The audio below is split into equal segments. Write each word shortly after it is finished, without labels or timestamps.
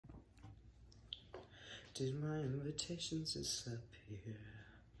Did my invitations disappear?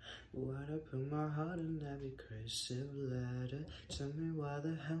 Why'd I put my heart in every cursive letter? Tell me why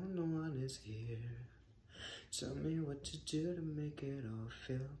the hell no one is here. Tell me what to do to make it all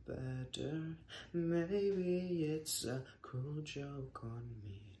feel better. Maybe it's a cruel joke on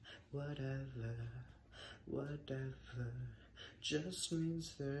me. Whatever, whatever. Just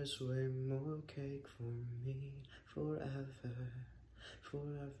means there's way more cake for me. Forever,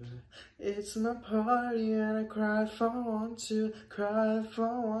 forever. It's my party and I cry if I want to. Cry if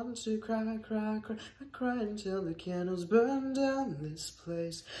I want to. Cry, cry, cry. I cry until the candles burn down this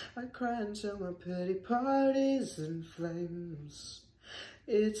place. I cry until my pity party's in flames.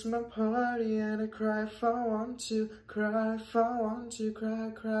 It's my party and I cry if I want to. Cry if I want to.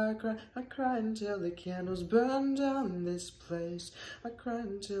 Cry, cry, cry. I cry until the candles burn down this place. I cry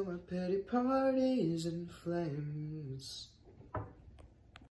until my pity party's in flames.